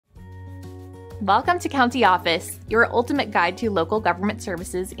Welcome to County Office, your ultimate guide to local government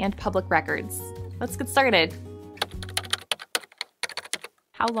services and public records. Let's get started.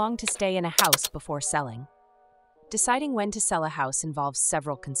 How long to stay in a house before selling? Deciding when to sell a house involves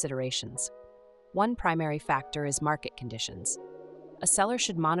several considerations. One primary factor is market conditions. A seller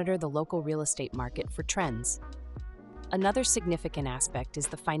should monitor the local real estate market for trends. Another significant aspect is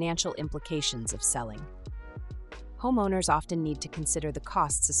the financial implications of selling. Homeowners often need to consider the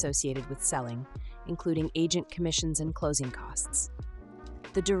costs associated with selling, including agent commissions and closing costs.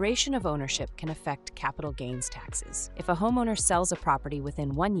 The duration of ownership can affect capital gains taxes. If a homeowner sells a property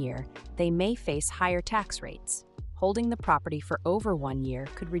within 1 year, they may face higher tax rates. Holding the property for over 1 year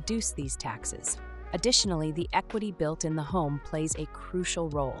could reduce these taxes. Additionally, the equity built in the home plays a crucial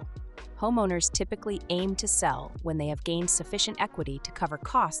role. Homeowners typically aim to sell when they have gained sufficient equity to cover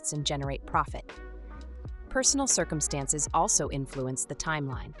costs and generate profit. Personal circumstances also influence the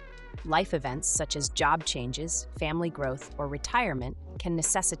timeline. Life events such as job changes, family growth, or retirement can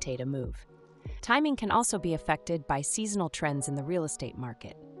necessitate a move. Timing can also be affected by seasonal trends in the real estate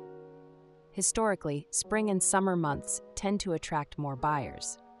market. Historically, spring and summer months tend to attract more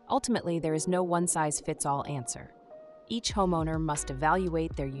buyers. Ultimately, there is no one-size-fits-all answer. Each homeowner must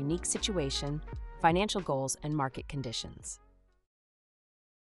evaluate their unique situation, financial goals, and market conditions.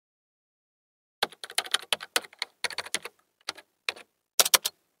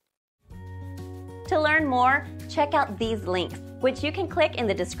 To learn more, check out these links, which you can click in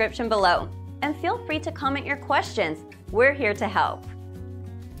the description below. And feel free to comment your questions. We're here to help.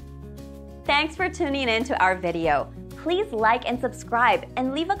 Thanks for tuning in to our video. Please like and subscribe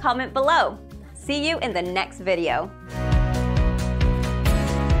and leave a comment below. See you in the next video.